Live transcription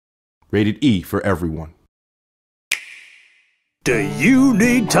Rated E for everyone. Do you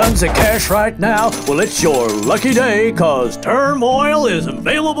need tons of cash right now? Well, it's your lucky day, cause Turmoil is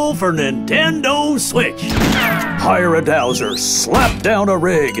available for Nintendo Switch. Hire a dowser, slap down a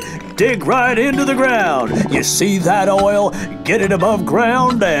rig, dig right into the ground. You see that oil? Get it above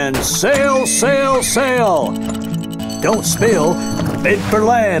ground and sail, sail, sail. Don't spill. Bid for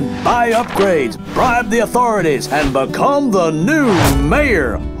land, buy upgrades, bribe the authorities, and become the new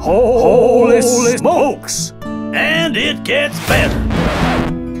mayor. Holy smokes! And it gets better.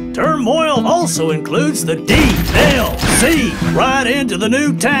 Turmoil also includes the DLC, right into the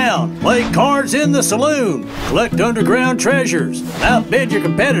new town. Play cards in the saloon, collect underground treasures, outbid your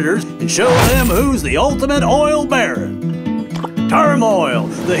competitors, and show them who's the ultimate oil baron. Turmoil,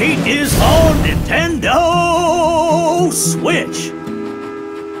 the heat is on Nintendo Switch.